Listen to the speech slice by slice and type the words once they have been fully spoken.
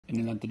En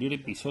el anterior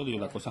episodio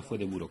la cosa fue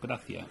de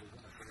burocracia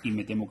y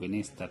me temo que en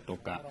esta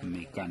toca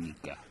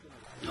mecánica.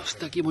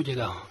 Hasta aquí hemos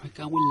llegado, me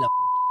cago en la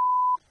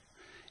puta.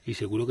 Y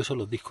seguro que son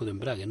los discos de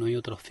Embrague, no hay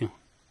otra opción.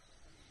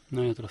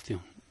 No hay otra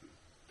opción.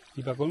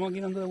 Y para colmo aquí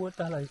dando de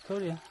vueltas a la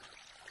historia.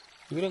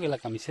 Yo creo que la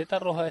camiseta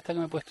roja esta que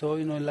me he puesto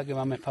hoy no es la que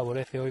más me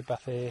favorece hoy para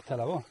hacer esta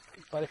labor.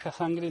 Parezca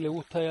sangre y le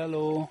gusta a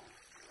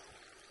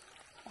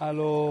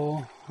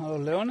los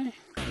leones.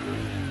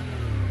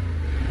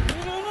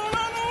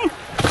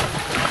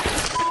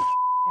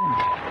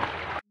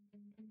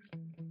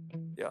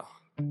 Yeah.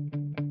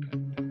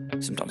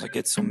 Sometimes I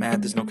get so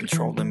mad, there's no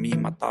controlling me.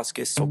 My thoughts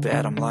get so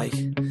bad, I'm like,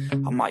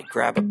 I might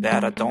grab a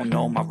bat, I don't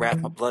know. My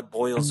wrath, my blood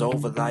boils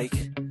over like,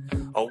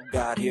 oh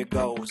God, here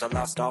goes. I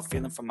lost all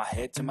feeling from my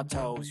head to my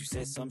toes. You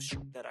said some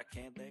shit that I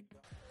can't let go.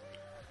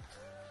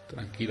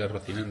 Tranquila,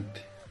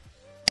 Rocinante.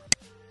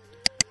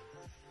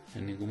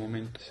 En ningún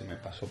momento se me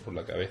pasó por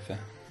la cabeza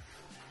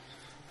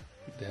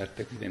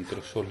dejarte aquí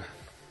dentro sola.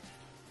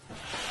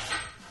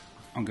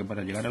 Aunque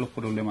para llegar a los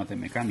problemas de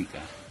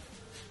mecánica,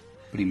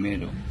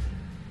 primero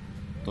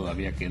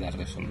todavía queda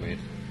resolver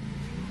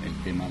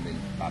el tema del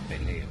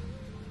papeleo.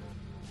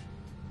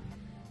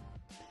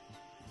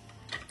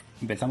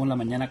 Empezamos la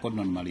mañana con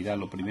normalidad.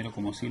 Lo primero,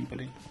 como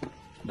siempre,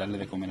 darle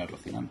de comer al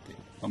Rocinante.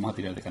 Vamos a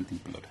tirar de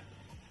cantimplora.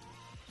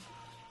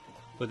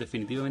 Pues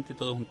definitivamente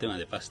todo es un tema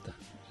de pasta.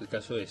 El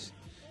caso es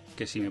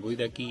que si me voy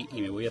de aquí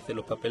y me voy a hacer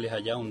los papeles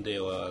allá donde,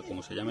 o a,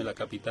 como se llame la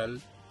capital,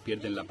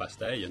 pierden la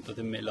pasta ellos.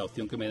 Entonces la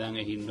opción que me dan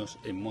es irnos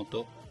en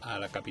moto a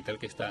la capital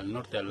que está al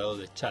norte, al lado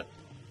de Chad,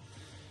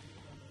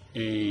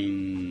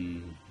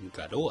 en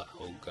Garoa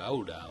o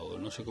Gaura o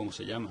no sé cómo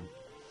se llaman,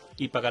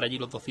 y pagar allí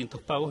los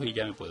 200 pavos y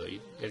ya me puedo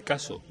ir. El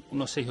caso,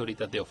 unos 6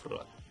 horitas de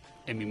off-road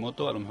en mi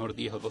moto, a lo mejor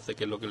 10 o 12,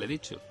 que es lo que le he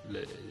dicho.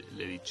 Le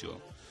he dicho,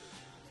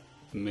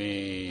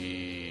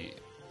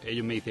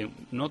 ellos me dicen,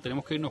 no,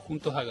 tenemos que irnos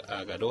juntos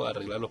a Garoa a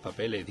arreglar los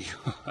papeles, digo,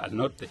 al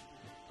norte,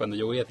 cuando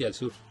yo voy hacia el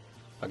sur,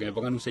 para que me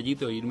pongan un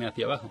sellito e irme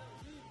hacia abajo,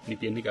 ni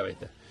pies ni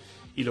cabeza.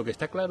 Y lo que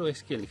está claro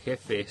es que el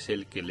jefe es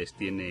el que les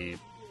tiene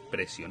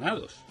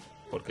presionados,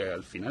 porque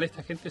al final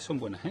esta gente son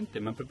buena gente.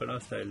 Me han preparado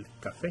hasta el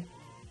café,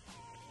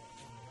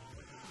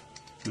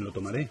 me lo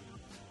tomaré,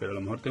 pero a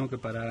lo mejor tengo que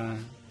parar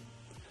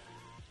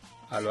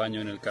a los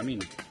años en el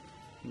camino.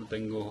 No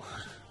tengo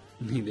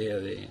ni idea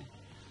de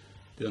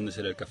dónde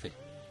será el café.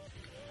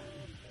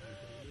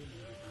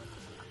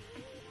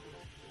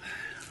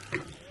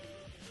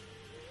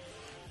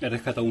 He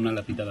rescatado una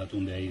latita de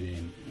atún de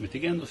ahí. Me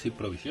estoy quedando sin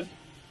provisiones.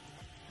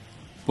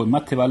 Pues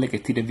más te vale que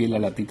estires bien la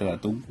latita de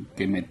atún,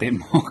 que me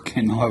temo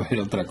que no va a haber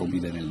otra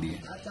comida en el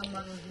día.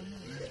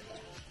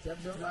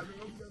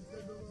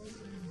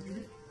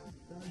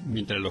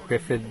 Mientras los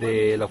jefes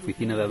de la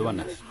oficina de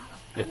aduanas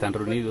están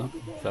reunidos,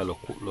 o sea, los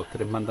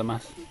 3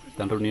 mandamás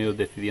están reunidos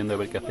decidiendo a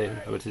ver qué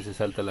hacer, a ver si se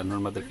saltan las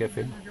normas del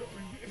jefe,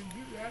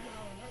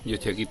 yo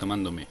estoy aquí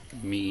tomándome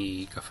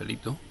mi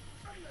cafelito.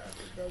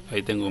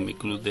 Ahí tengo mi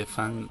club de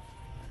fan.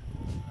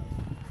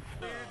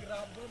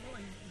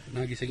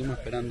 Aquí seguimos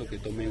esperando que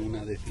tome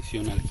una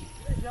decisión alguien.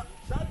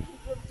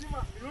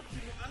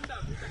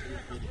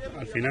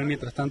 Al final,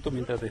 mientras tanto,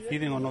 mientras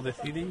deciden o no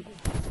deciden,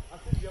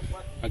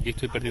 aquí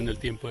estoy perdiendo el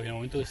tiempo. En el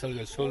momento que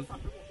salga el sol,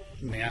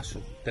 me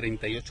aso.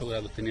 38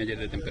 grados tenía ayer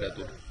de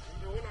temperatura.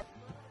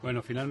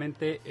 Bueno,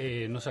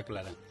 finalmente no se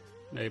aclaran.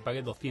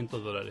 Pagué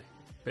 $200,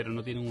 pero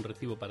no tienen un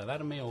recibo para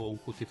darme, o un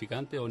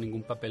justificante, o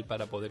ningún papel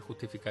para poder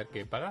justificar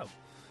que he pagado.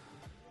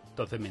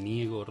 Entonces me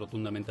niego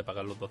rotundamente a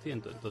pagar los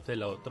 200. Entonces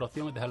la otra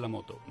opción es dejar la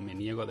moto. Me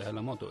niego a dejar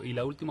la moto. Y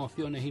la última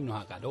opción es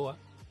irnos a Garoa,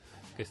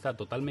 que está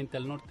totalmente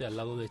al norte, al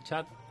lado de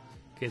Chad,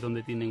 que es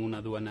donde tienen una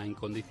aduana en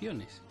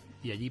condiciones.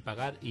 Y allí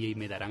pagar y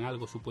me darán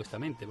algo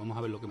supuestamente. Vamos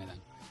a ver lo que me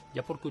dan.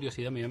 Ya por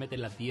curiosidad me voy a meter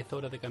las 10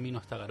 horas de camino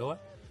hasta Garoa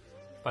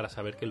para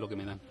saber qué es lo que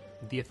me dan.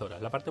 10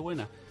 horas. La parte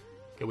buena,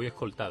 que voy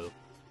escoltado.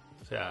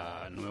 O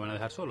sea, no me van a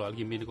dejar solo.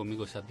 Alguien viene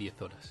conmigo esas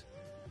 10 horas.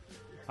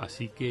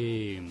 Así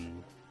que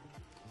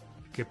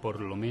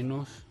por lo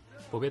menos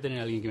pues voy a tener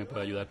a alguien que me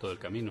pueda ayudar todo el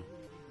camino.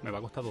 Me va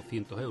a costar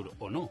 200 euros,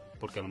 o no,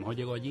 porque a lo mejor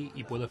llego allí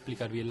y puedo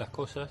explicar bien las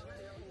cosas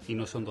y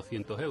no son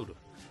 200 euros,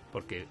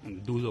 porque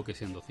dudo que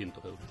sean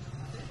 200 euros.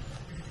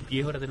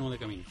 10 horas tenemos de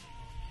camino,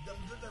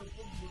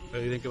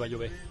 pero dicen que va a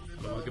llover, a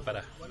lo mejor hay que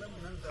parar.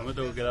 No me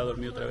tengo que quedar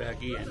dormido otra vez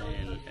aquí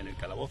en el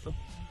calabozo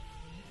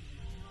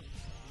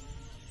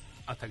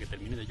hasta que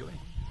termine de llover,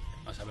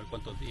 a saber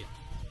cuántos días,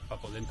 para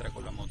poder entrar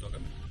con la moto a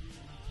caminar.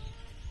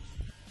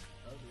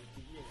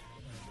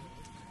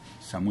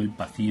 Samuel,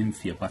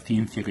 paciencia,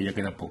 que ya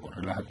queda poco,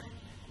 relájate.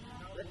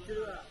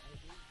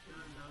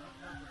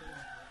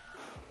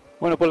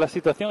 Bueno, pues la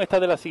situación está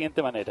de la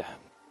siguiente manera.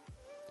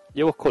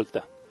 Llevo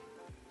escolta.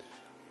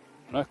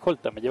 No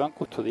escolta, me llevan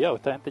custodiado.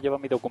 Esta gente lleva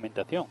mi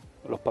documentación.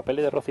 Los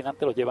papeles de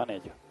Rocinante los llevan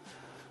ellos.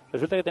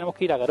 Resulta que tenemos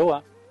que ir a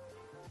Garoa.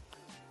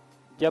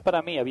 Ya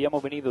para mí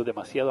habíamos venido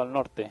demasiado al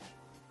norte.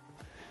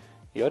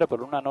 Y ahora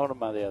por una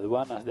norma de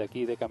aduanas de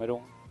aquí de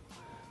Camerún,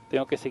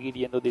 tengo que seguir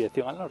yendo en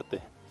dirección al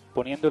norte,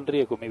 poniendo en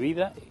riesgo mi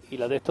vida y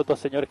la de estos 2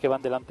 señores que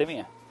van delante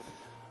mía.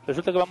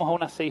 Resulta que vamos a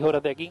unas 6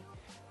 horas de aquí,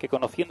 que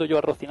conociendo yo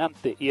a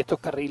Rocinante y estos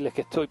carriles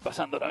que estoy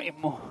pasando ahora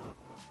mismo,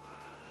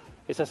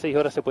 esas 6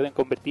 horas se pueden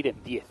convertir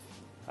en 10.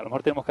 A lo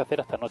mejor tenemos que hacer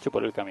hasta noche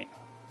por el camino.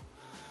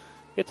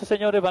 Estos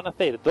señores van a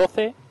hacer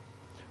 12.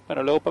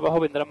 Bueno, luego para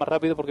abajo vendrán más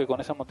rápido porque con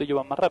esa motillo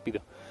van más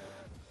rápido.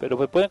 Pero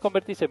pues pueden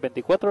convertirse en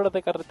 24 horas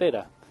de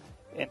carretera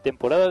en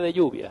temporada de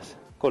lluvias,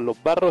 con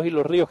los barros y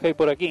los ríos que hay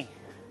por aquí.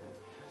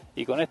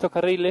 Y con estos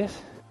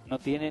carriles no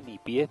tiene ni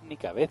pies ni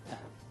cabeza.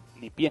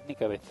 Ni pies ni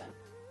cabeza.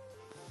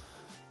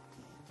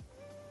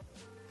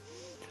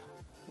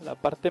 La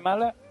parte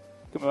mala,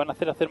 que me van a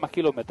hacer más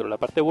kilómetros. La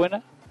parte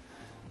buena,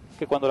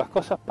 que cuando las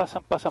cosas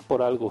pasan, pasan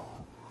por algo.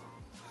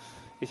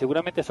 Y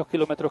seguramente esos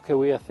kilómetros que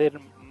voy a hacer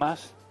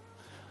más...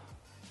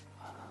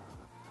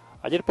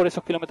 Ayer por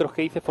esos kilómetros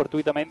que hice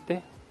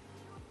fortuitamente,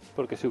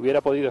 porque si hubiera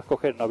podido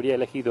escoger no habría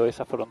elegido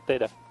esa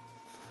frontera,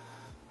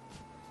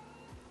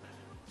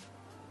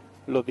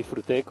 los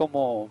disfruté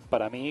como,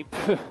 para mí,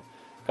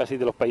 casi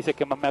de los países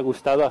que más me ha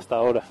gustado hasta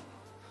ahora.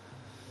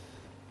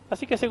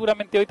 Así que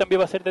seguramente hoy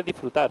también va a ser de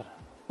disfrutar.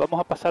 Vamos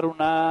a pasar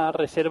una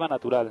reserva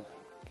natural,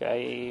 que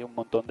hay un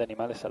montón de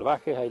animales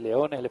salvajes, hay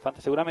leones,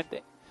 elefantes.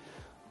 Seguramente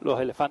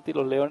los elefantes y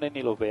los leones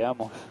ni los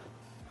veamos,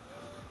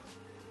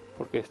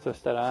 porque esto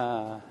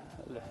estará,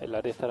 el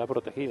área estará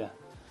protegida.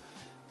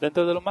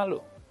 Dentro de lo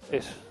malo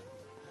es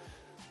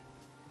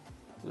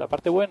la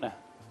parte buena,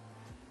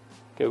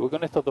 que voy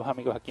con estos dos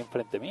amigos aquí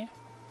enfrente mía.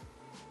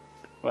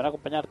 Me van a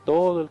acompañar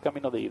todo el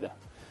camino de ida.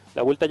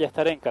 La vuelta ya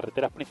estaré en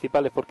carreteras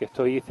principales porque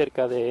estoy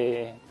cerca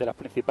de las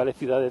principales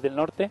ciudades del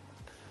norte,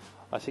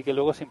 así que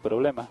luego sin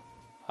problema.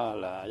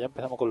 Ya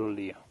empezamos con los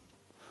líos.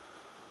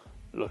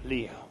 Los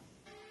líos.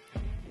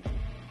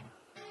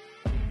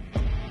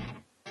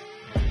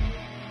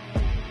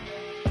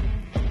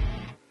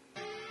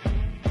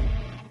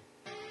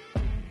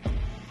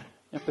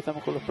 Ya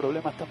empezamos con los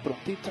problemas tan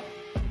prontito.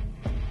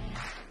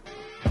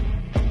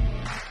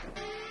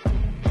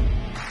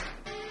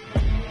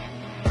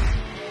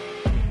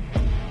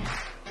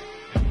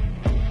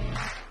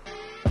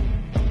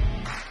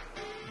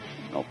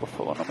 No, por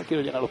favor, no me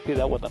quiero llenar los pies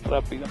de agua tan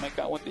rápido. Me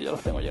cago en que ya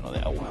los tengo llenos de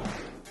agua.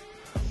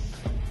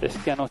 Es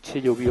que anoche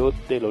llovió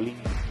de lo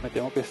lindo. Me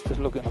temo que esto es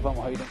lo que nos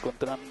vamos a ir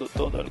encontrando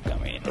todo el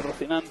camino.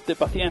 Rocinante,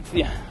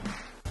 paciencia.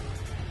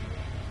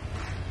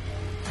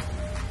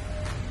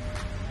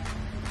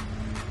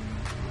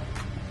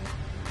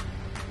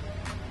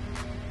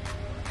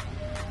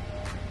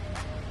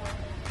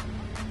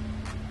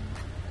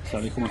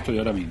 Sabéis cómo estoy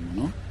ahora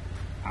mismo, ¿no?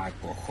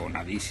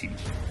 Acojonadísimo.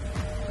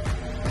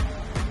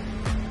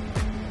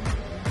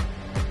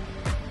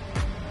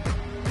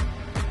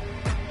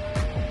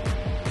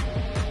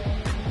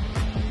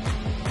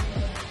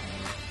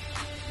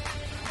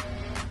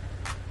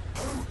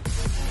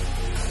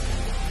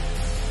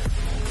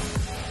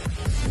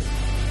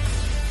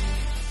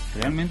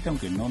 Realmente,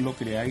 aunque no lo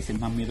creáis, es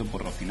más miedo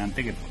por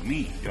Rocinante que por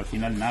mí. Yo al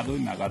final nado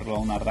y me agarro a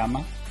una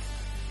rama,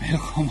 pero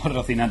como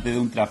Rocinante de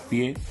un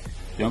traspié,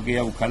 tengo que ir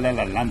a buscarle al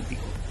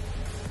Atlántico.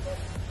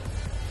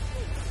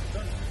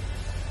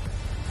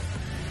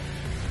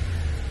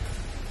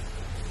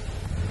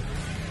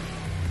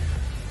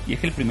 Y es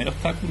que el primer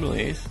obstáculo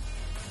es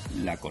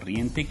la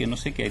corriente, que no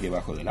sé qué hay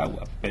debajo del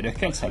agua. Pero es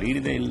que al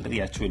salir del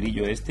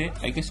riachuelillo este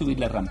hay que subir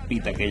la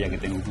rampita aquella que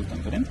tengo justo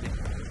enfrente.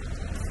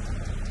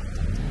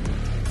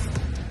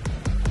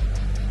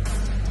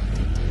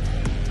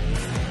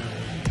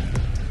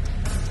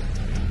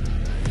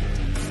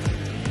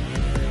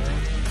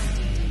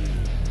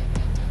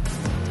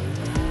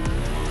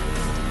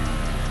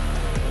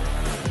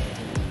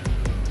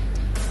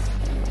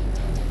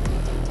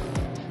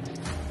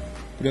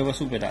 Prueba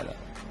superada.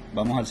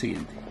 Vamos al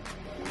siguiente.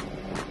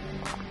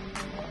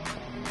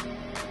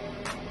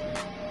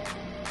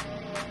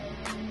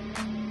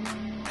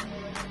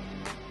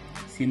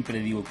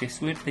 Siempre digo, qué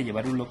suerte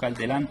llevar un local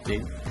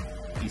delante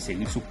y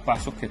seguir sus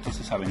pasos, que esto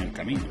se sabe en el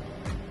camino.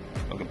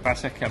 Lo que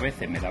pasa es que a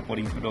veces me da por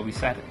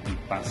improvisar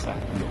y pasa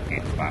lo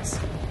que pasa.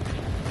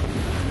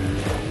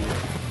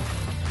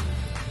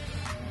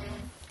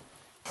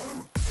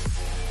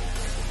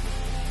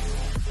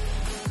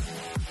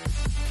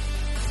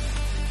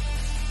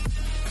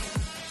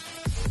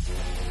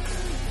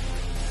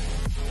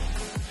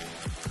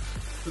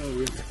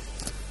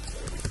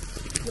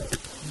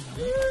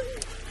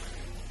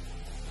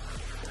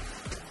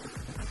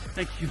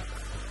 Thank you.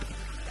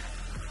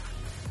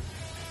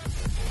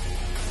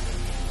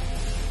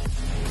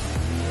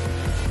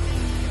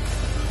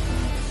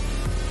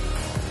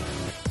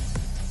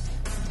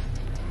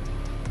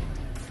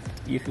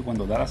 Y es que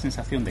cuando da la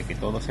sensación de que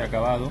todo se ha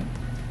acabado,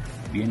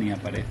 viene y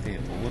aparece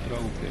otro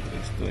agujero.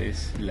 Esto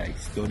es la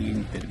historia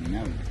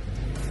interminable.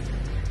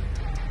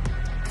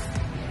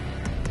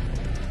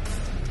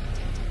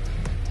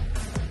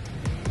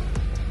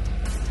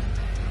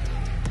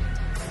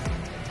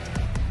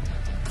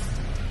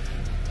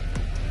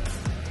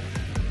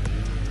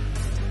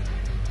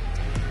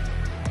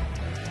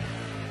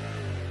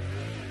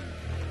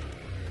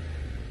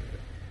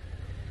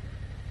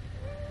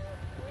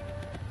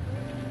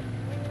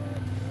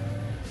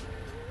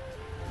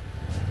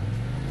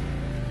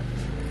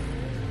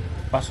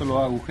 Paso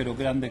los agujeros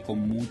grandes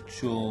con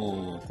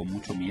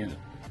mucho miedo.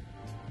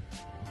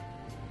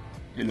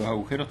 En los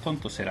agujeros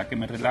tontos, ¿será que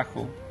me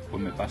relajo?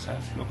 Pues me pasa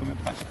lo que me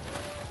pasa.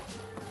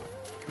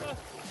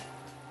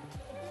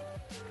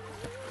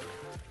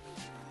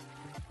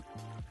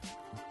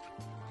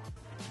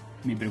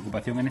 Mi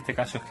preocupación en este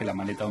caso es que la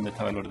maleta donde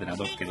estaba el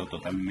ordenador quedó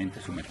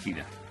totalmente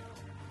sumergida.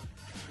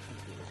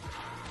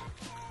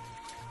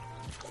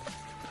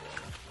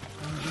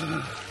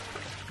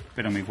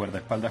 Pero mis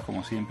guardaespaldas,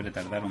 como siempre,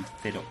 tardaron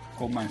 0,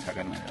 en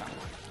sacarme del agua.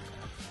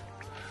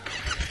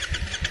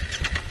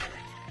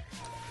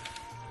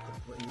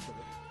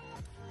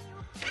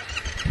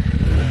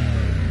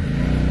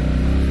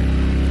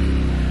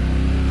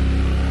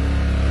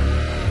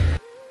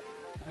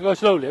 I go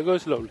slowly, I go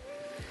slowly.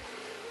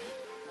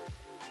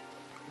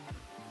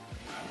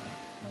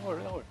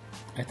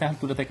 A estas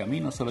alturas de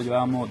camino solo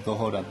llevábamos 2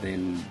 horas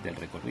del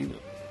recorrido.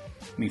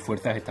 Mis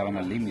fuerzas estaban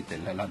al límite,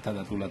 la lata de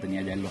atún la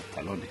tenía ya en los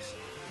talones.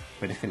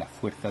 Pero es que las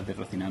fuerzas de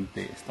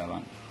Rocinante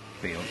estaban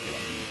peor que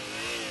las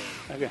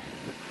mías.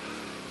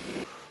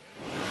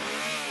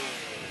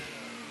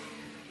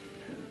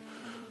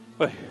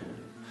 Okay. Uy.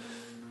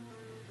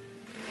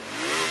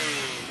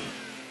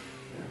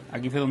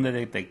 Aquí fue donde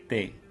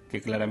detecté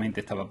que claramente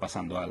estaba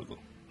pasando algo.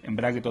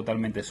 Embrague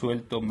totalmente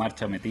suelto,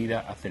 marcha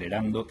metida,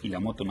 acelerando y la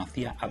moto no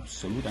hacía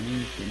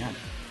absolutamente nada.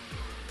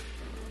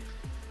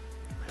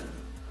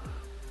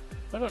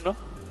 Bueno, no.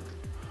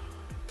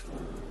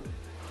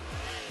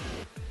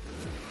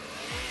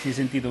 Si he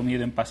sentido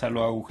miedo en pasar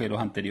los agujeros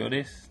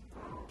anteriores,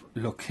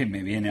 lo que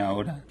me viene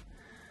ahora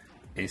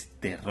es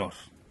terror.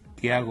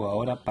 ¿Qué hago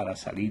ahora para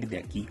salir de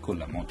aquí con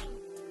la moto?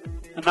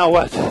 And now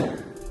what?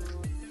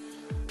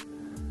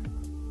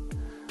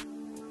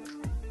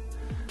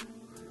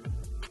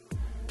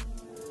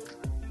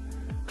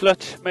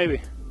 Clutch,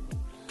 maybe.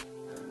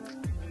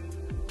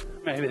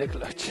 Maybe the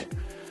clutch.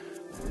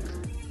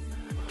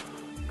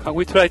 Can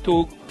we try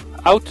to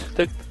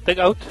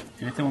take out?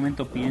 En este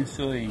momento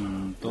pienso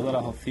en todas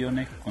las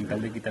opciones con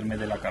tal de quitarme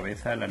de la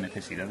cabeza la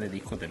necesidad de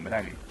discos de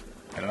embrague.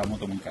 ¿Estará la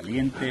moto muy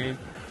caliente?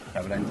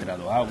 ¿Habrá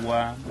entrado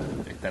agua?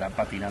 ¿Estará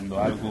patinando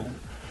algo?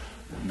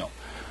 No.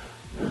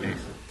 Es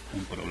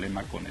un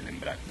problema con el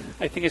embrague.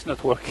 I think it's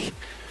not working.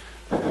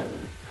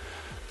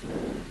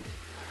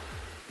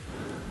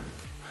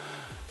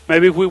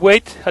 Maybe if we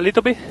wait a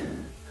little bit.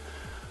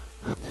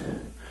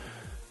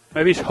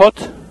 Maybe it's hot.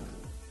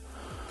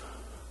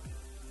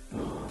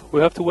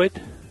 We have to wait.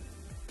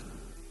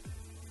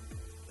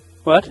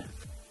 What?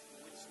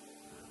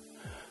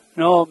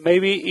 No,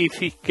 maybe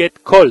if it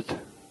get cold.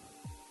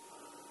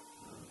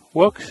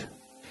 Works?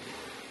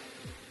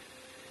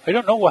 I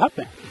don't know what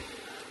happened.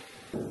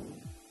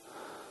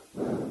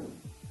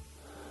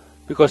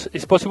 Because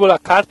it's possible a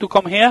car to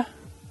come here.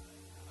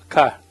 A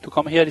car to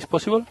come here is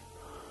possible.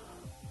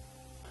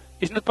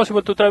 It's not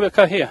possible to drive a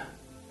car here.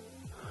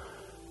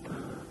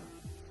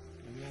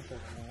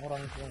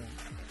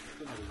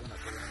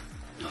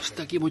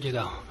 Hasta aquí hemos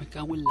llegado. Me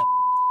cago en la...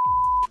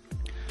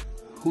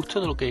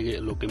 Justo de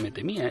lo que me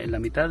temía. En la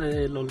mitad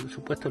de los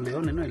supuestos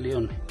leones, no hay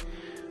leones.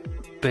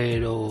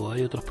 Pero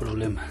hay otros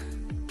problemas.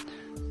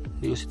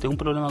 Digo, si tengo un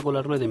problema con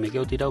la rueda y me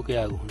quedo tirado, ¿qué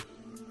hago?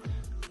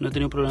 No he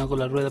tenido problema con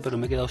la rueda, pero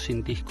me he quedado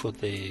sin discos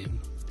de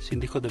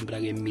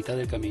embrague en mitad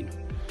del camino.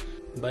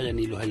 Vaya,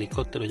 ni los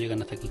helicópteros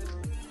llegan hasta aquí.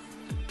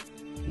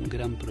 Un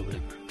gran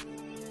problema.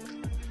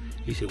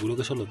 Y seguro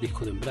que son los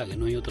discos de embrague,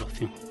 no hay otra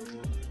opción.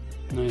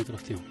 No hay otra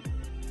opción.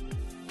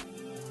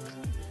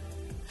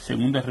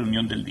 Segunda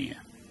reunión del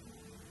día.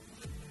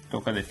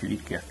 Toca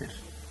decidir qué hacer.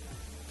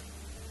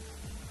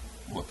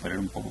 O esperar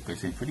un poco que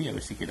se enfríe a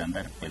ver si quiere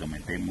andar, pero me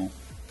temo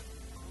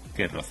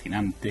que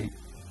Rocinante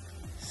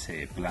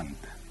se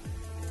planta.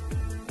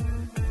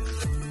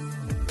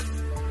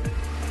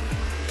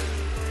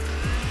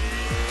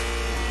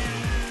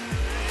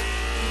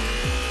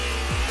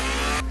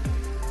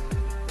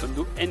 Don't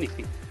do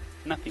anything,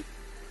 nothing.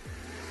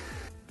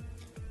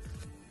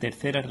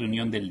 Tercera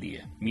reunión del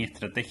día. Mi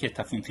estrategia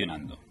está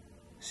funcionando.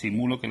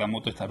 Simulo que la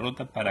moto está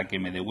rota para que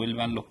me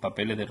devuelvan los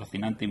papeles de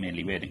Rocinante y me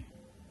liberen.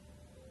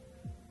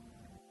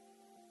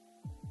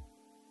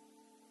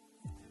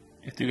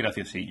 Estoy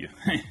graciosillo.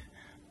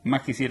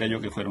 Más quisiera yo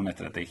que fuera una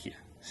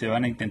estrategia. Se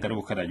van a intentar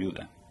buscar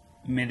ayuda.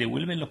 Me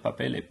devuelven los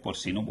papeles por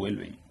si no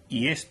vuelven.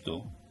 Y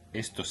esto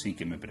sí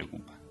que me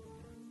preocupa.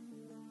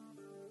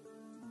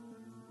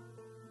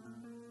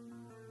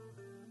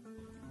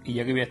 Y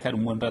ya que voy a estar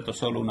un buen rato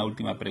solo, una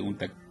última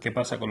pregunta. ¿Qué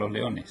pasa con los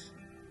leones?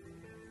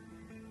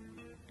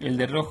 El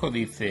de rojo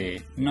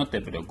dice: no te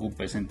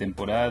preocupes, en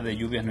temporada de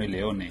lluvias no hay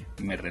leones,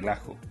 me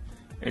relajo.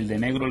 El de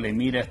negro le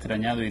mira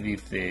extrañado y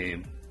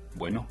dice: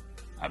 bueno,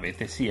 a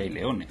veces sí hay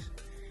leones.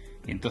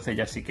 Y entonces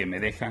ya sí que me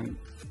dejan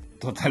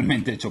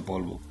totalmente hecho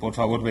polvo. Por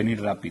favor,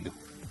 venid rápido.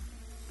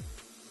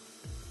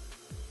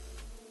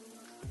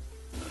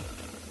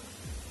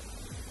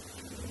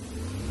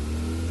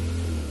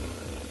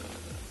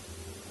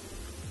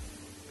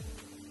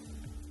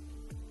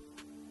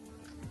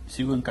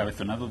 Sigo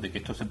encabezonado de que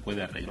esto se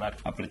puede arreglar,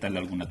 apretarle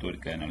alguna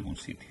tuerca en algún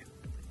sitio.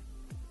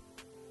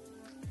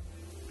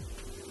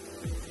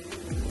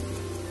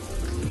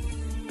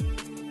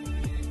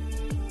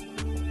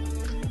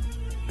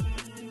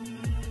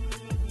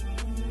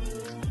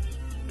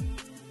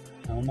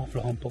 vamos a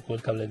aflojar un poco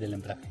el cable del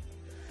embrague.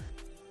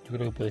 Yo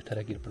creo que puede estar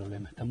aquí el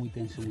problema, está muy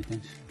tenso, muy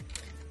tenso.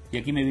 Y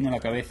aquí me vino a la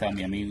cabeza a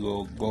mi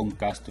amigo Gon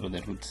Castro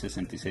de Route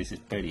 66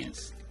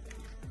 Experience,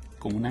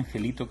 como un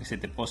angelito que se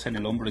te posa en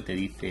el hombro y te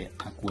dice: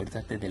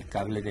 acuérdate del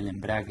cable del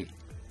embrague.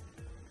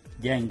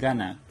 Ya en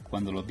Ghana,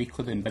 cuando los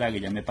discos de embrague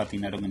ya me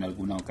patinaron en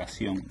alguna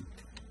ocasión,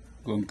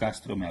 Gon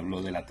Castro me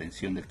habló de la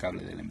tensión del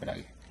cable del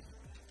embrague.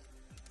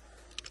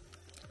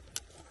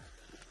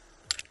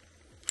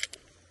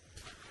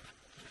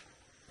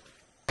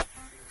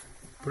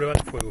 Prueba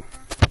de fuego.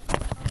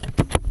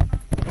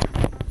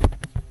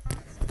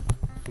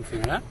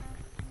 ¿Funcionará?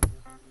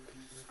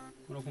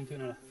 ¿O no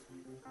funcionará?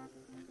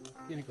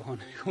 Tiene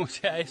cojones, como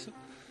sea eso.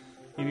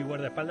 Y mi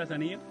guardaespaldas de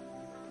anillo.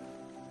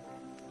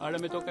 Ahora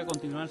me toca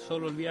continuar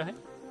solo el viaje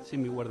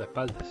sin mi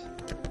guardaespaldas.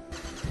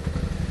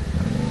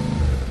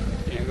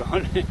 Tiene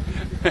cojones.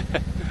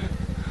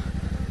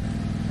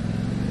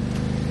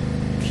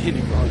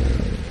 Tiene cojones.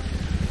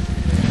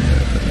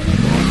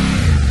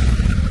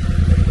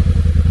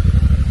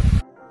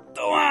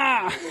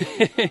 ¡Toma!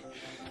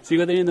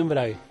 Sigo teniendo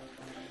embrague.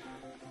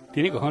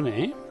 Tiene cojones,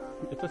 ¿eh?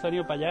 Esto ha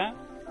salido para allá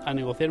a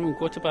negociarme un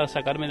coche para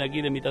sacarme de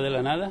aquí de mitad de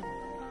la nada.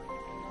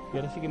 Y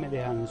ahora sí que me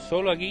dejan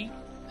solo aquí,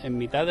 en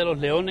mitad de los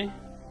leones.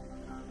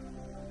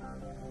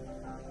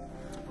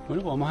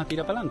 Bueno, pues vamos a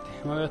tirar para adelante.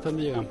 Vamos a ver hasta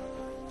dónde llegamos.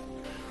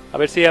 A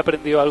ver si he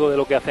aprendido algo de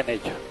lo que hacen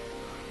ellos.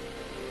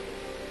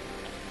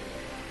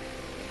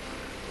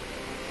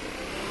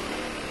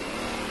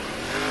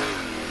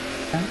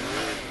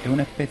 Es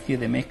una especie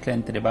de mezcla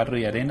entre barro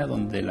y arena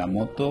donde la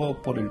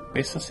moto por el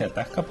peso se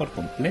atasca por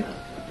completo.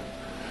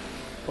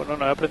 Bueno,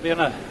 no he aprendido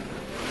nada.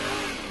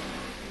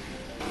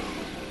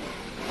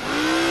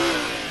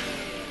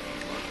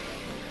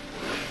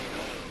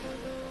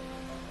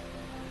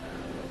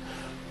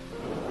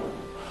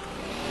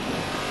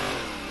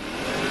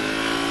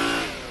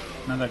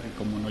 Nada, que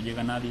como no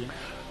llega nadie,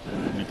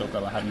 me toca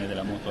bajarme de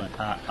la moto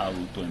a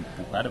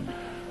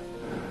autoempujarme.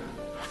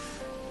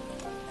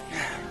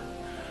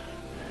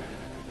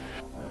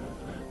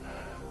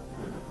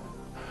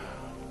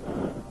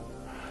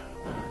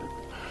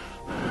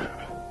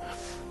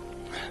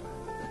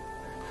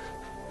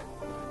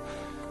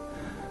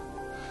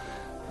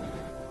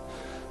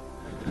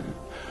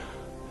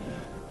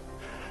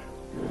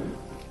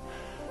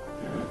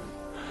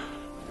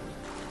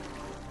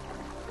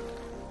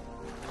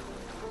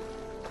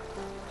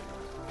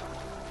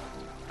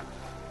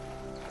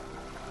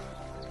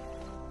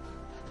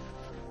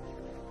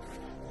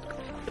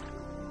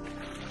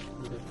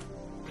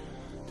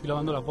 Estoy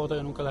lavando las botas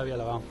que nunca las había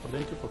lavado, por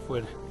dentro y por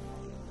fuera.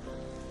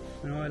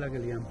 Menos de la que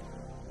liamos.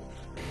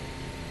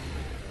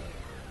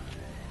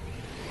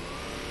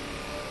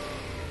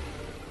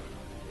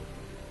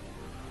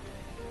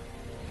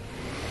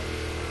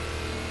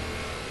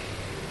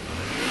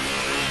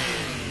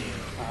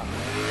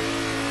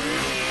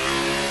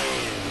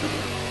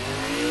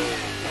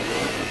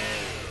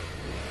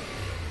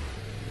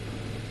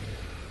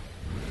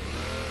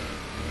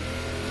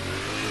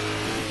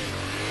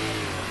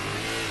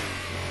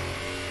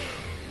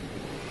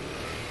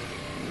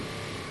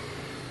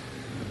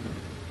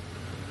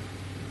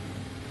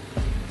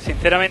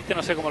 Sinceramente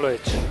no sé cómo lo he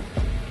hecho.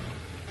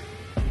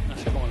 No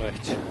sé cómo lo he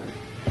hecho.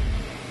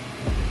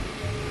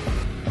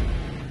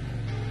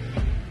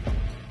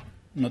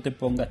 No te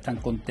pongas tan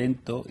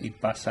contento y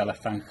pasa a la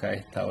zanja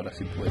esta hora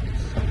si puedes.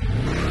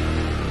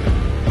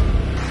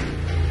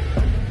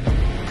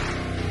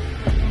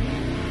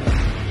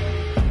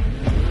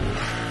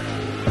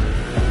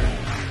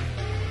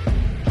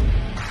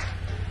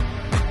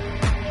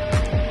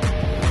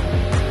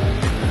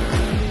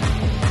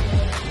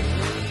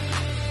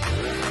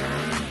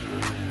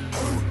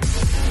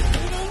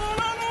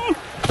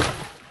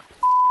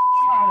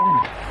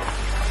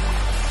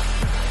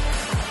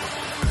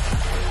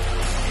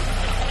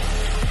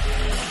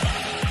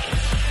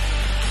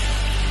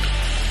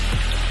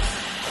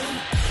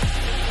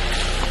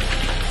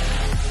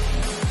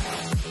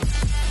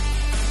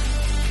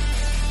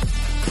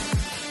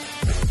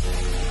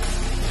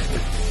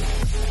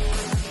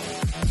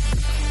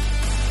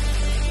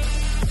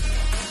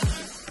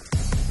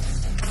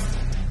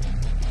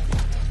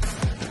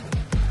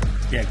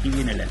 Y aquí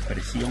viene la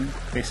expresión: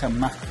 pesan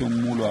más que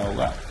un mulo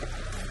ahogado.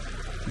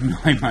 No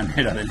hay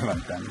manera de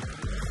levantarme.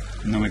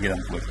 No me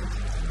quedan fuerzas.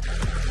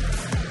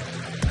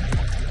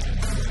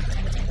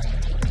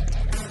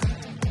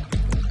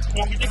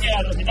 Aquí te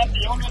quedas, Rocinante,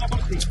 yo volveré por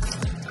ti.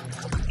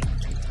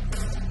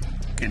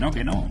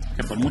 Que no,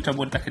 que por muchas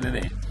vueltas que le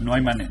dé, no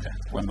hay manera.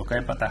 Cuando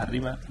cae patas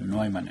arriba,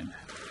 no hay manera.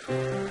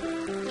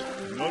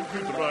 Non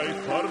potrai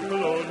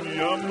farfalloni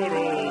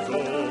amoroso,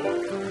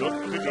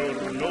 notte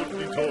giorno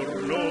ti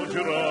torno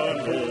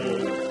girando,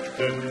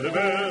 delle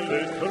belle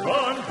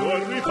tornando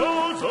al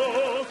riposo.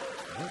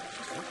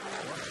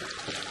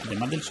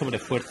 Además del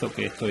sobreesfuerzo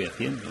que estoy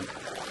haciendo,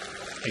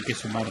 hay que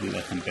sumarle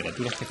las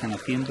temperaturas que están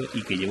haciendo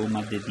y que llevo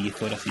más de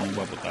 10 horas sin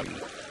agua potable,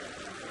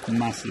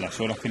 más las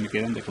horas que me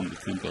quedan de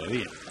conducción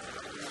todavía.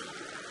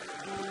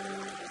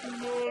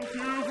 Non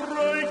più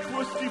avrai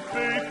questi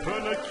bei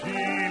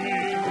panacchini,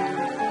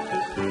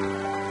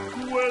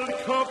 Quel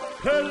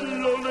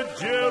cappello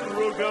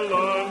leggero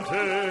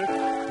galante,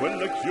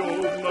 quella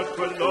chioma,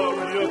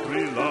 quell'aria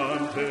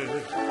brillante,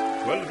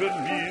 quel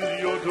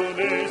vermiglio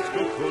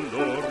d'onesco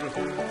color,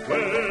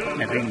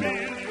 Me rindo,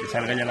 que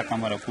salga ya la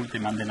cámara oculta y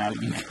manden a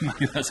alguien que me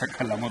ayude a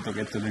sacar la moto,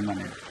 que esto no hay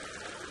manera.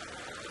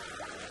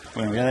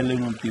 Bueno, voy a darle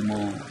un último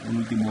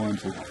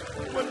empujón.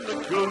 quella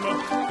chioma,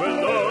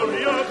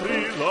 quell'aria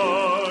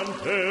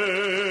brillante.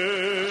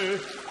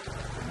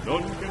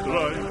 Non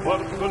vedrai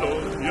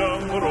farfalloni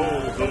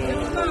amoroso,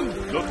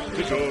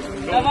 notte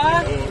giorno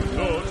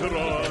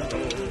girando.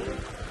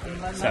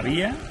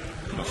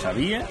 Lo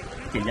sabía,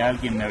 que ya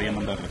alguien me había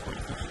mandado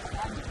refuerzos.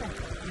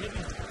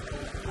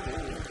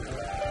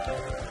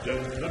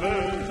 Delle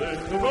belle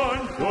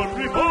davanti al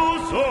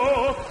riposo,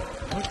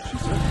 non ci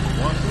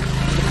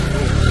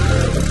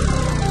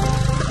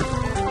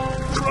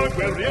tra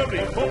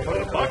guerrieri con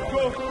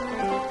perbacco,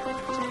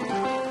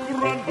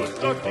 curando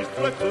stacchi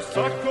stretto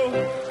sacco,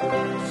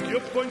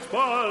 schioppo in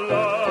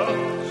spalla,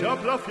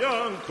 sciabla a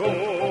fianco,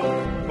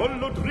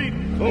 collo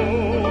dritto,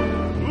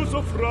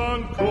 uso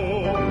franco,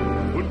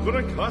 un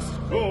gran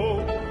casco,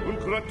 un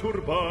gran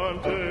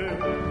turbante,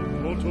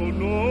 molto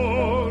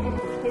onor,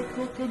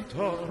 poco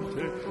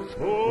cantante,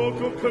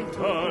 poco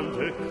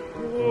cantante,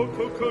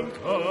 poco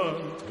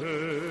cantante.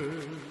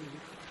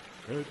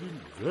 Ed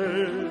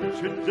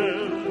invece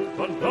del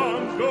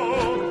fandango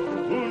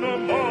una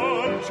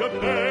marcia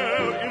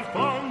per il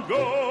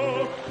fango,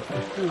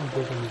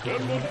 per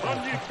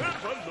montagne, per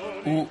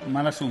valloni.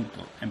 Mal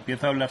asunto,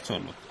 empiezo a hablar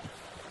solo.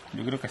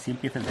 Yo creo que así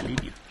empieza el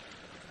delirio.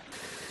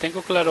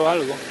 Tengo claro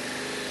algo,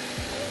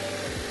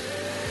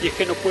 y es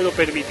que no puedo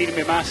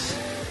permitirme más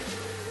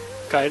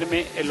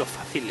caerme en los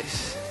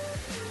fáciles.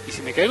 Y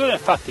si me caigo en el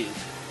fácil,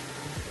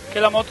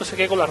 que la moto se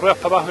quede con las ruedas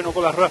para abajo y no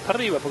con las ruedas para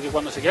arriba, porque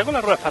cuando se queda con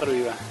las ruedas para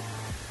arriba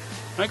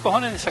no hay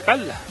cojones de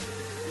sacarla,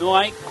 no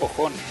hay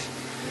cojones.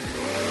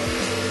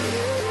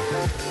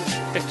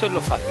 Esto es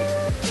lo fácil.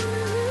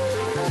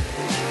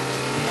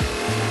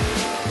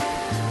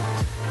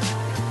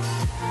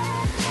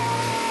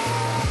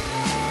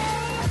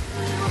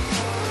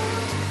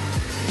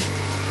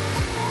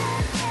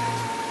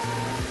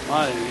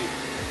 Madre mía,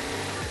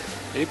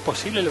 es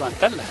imposible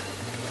levantarla.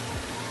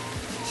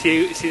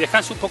 Si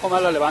descanso un poco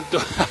más la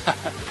levanto.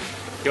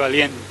 Qué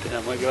valiente,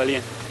 amor, qué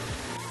valiente.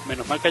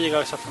 Menos mal que ha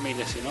llegado esa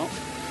familia, si no,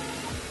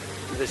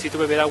 necesito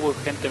beber agua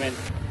urgentemente.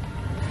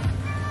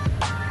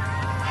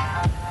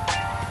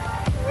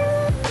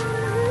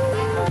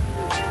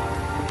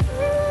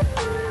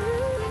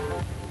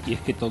 Y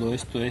es que todo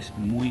esto es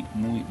muy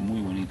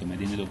bonito, me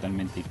tiene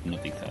totalmente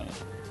hipnotizado.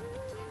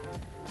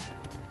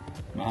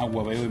 Más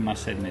agua veo y más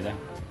sed me da,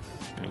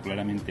 pero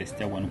claramente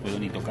este agua no puedo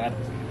ni tocar.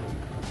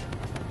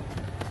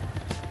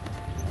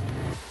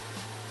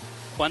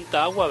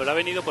 ¿Cuánta agua habrá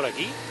venido por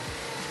aquí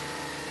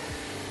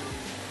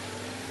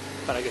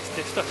para que esté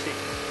esto así?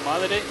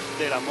 Madre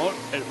del amor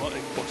hermoso.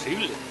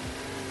 Imposible.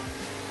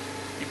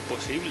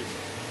 Imposible.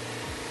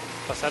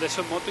 Pasar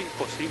eso en moto,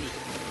 imposible.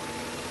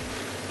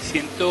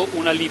 Siento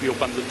un alivio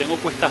cuando tengo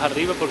cuestas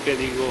arriba porque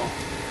digo,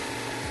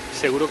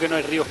 seguro que no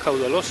hay ríos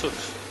caudalosos.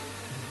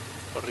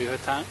 Los ríos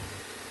están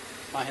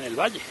más en el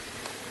valle.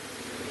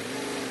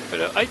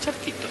 Pero hay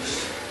charquitos,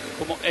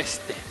 como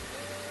este.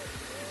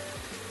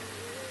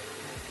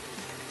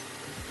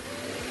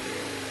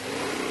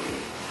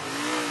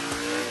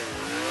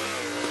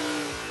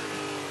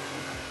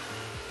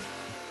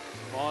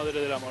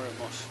 Madre del amor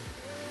hermoso.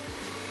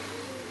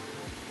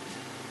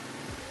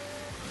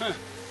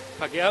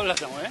 ¿Para qué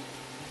hablas, amor,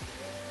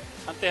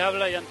 Antes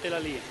habla y antes la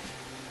líe.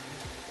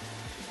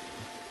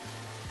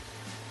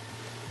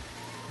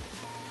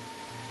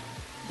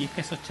 Y es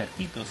que esos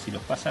charquitos, si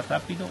los pasas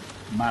rápido,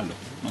 malo,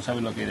 no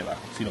sabes lo que hay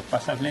debajo. Si los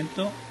pasas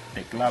lento,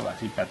 te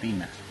clavas y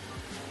patinas.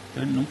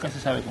 Entonces nunca se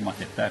sabe cómo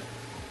aceptar.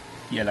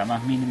 Y a la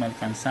más mínima el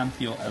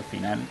cansancio, al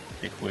final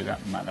te juega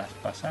malas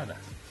pasadas.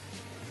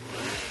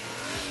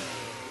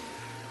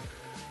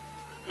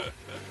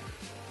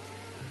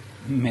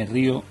 Me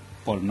río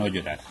por no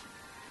llorar.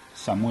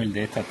 Samuel,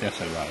 de esta te ha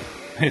salvado,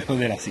 pero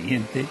de la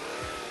siguiente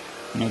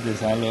no te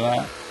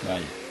salva,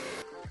 vaya.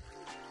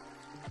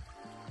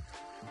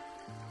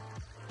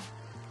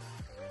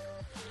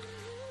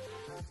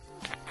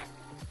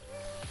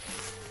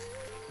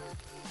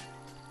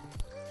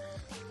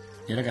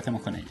 ¿Y ahora qué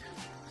hacemos con ella?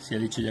 Si ha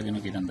dicho ya que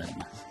no quiere andar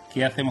más.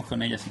 ¿Qué hacemos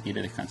con ella si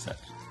quiere descansar?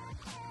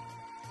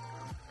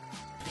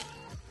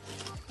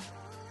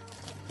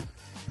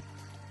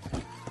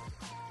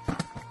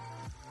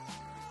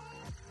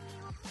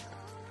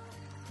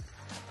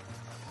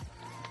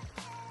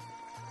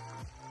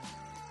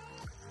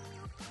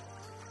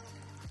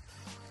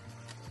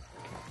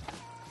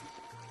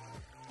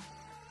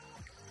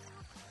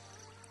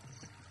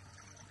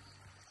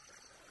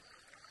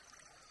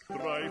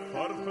 Tra i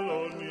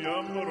farfalloni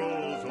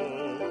amoroso,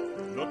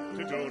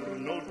 notte e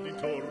giorno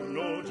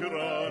d'intorno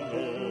girando,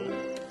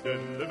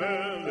 delle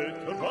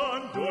belle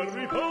tornando al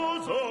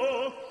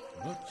riposo,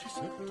 ma ci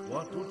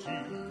settuato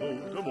giro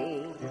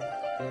d'amor.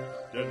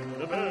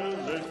 Delle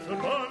belle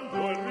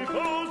tornando al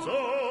riposo,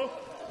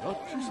 ma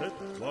ci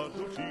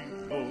settuato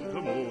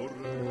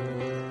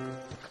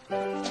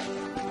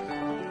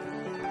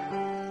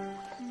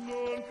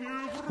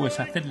pues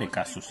hacerle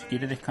caso. Si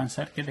quiere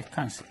descansar, que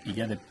descanse. Y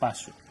ya de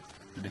paso,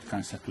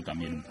 descansas tú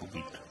también un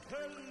poquito.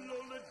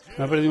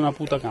 Me ha perdido una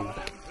puta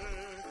cámara.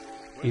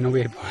 Y no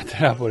voy a ir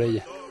atrás por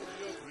ella.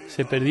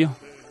 Se perdió.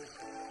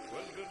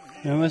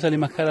 Me va a salir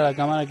más cara la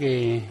cámara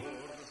que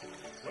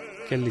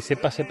el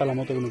Lisepa sepa la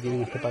moto que me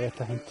quieren hacer pagar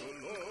esta gente.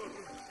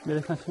 Voy a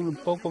descansar un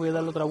poco, voy a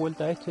darle otra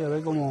vuelta a esto y a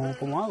ver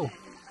cómo hago.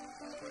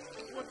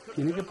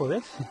 Tiene que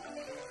poderse.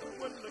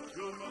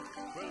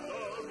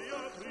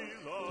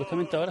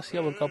 Justamente ahora sí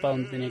ha volcado para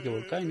donde tenía que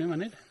volcar y no hay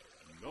manera.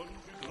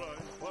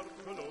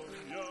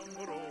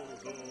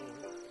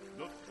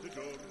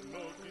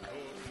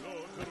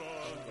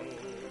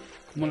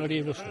 ¿Cómo lo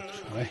haríais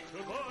vosotros? A ver.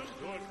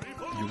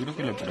 Yo creo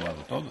que lo he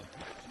probado todo.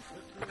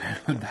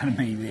 Pero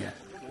darme ideas,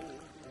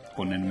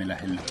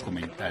 ponérmelas en los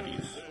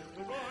comentarios.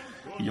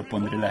 Y yo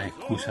pondré las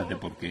excusas de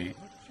por qué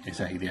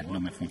esas ideas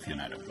no me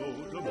funcionaron.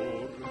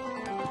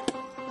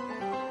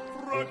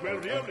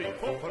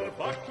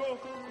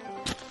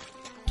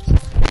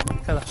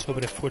 Cada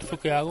sobreesfuerzo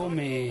que hago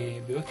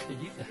me veo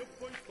estrellitas.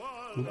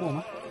 No puedo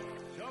más.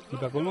 Y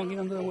para colmo aquí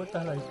dando de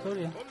vueltas a la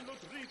historia.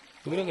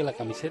 Yo creo que la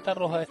camiseta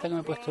roja esta que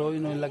me he puesto hoy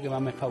no es la que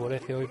más me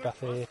favorece hoy para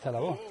hacer esta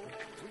labor.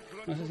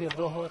 No sé si el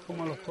rojo es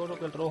como a los toros,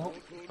 que el rojo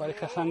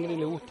parezca sangre y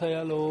le gusta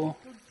a los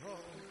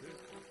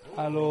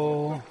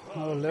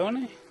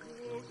leones.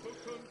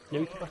 Ya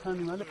he visto pasar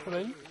animales por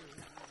ahí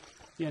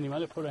y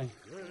animales por ahí.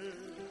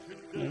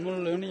 Y mismo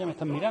los leones ya me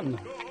están mirando.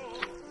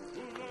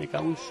 Me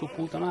cago en su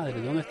puta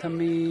madre. ¿Dónde están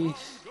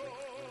mis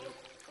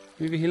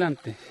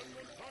vigilantes?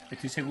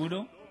 Estoy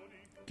seguro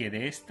que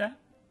de esta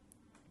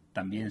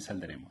también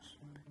saldremos.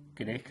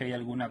 ¿Creéis que hay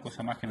alguna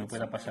cosa más que me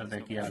pueda pasar de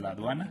aquí a las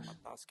aduanas?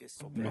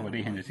 Lo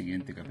veréis en el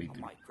siguiente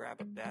capítulo.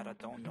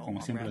 Como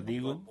siempre os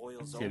digo,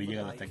 si habéis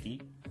llegado hasta aquí,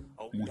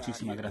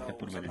 muchísimas gracias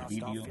por ver el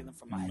vídeo.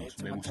 Nos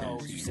vemos en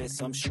el siguiente.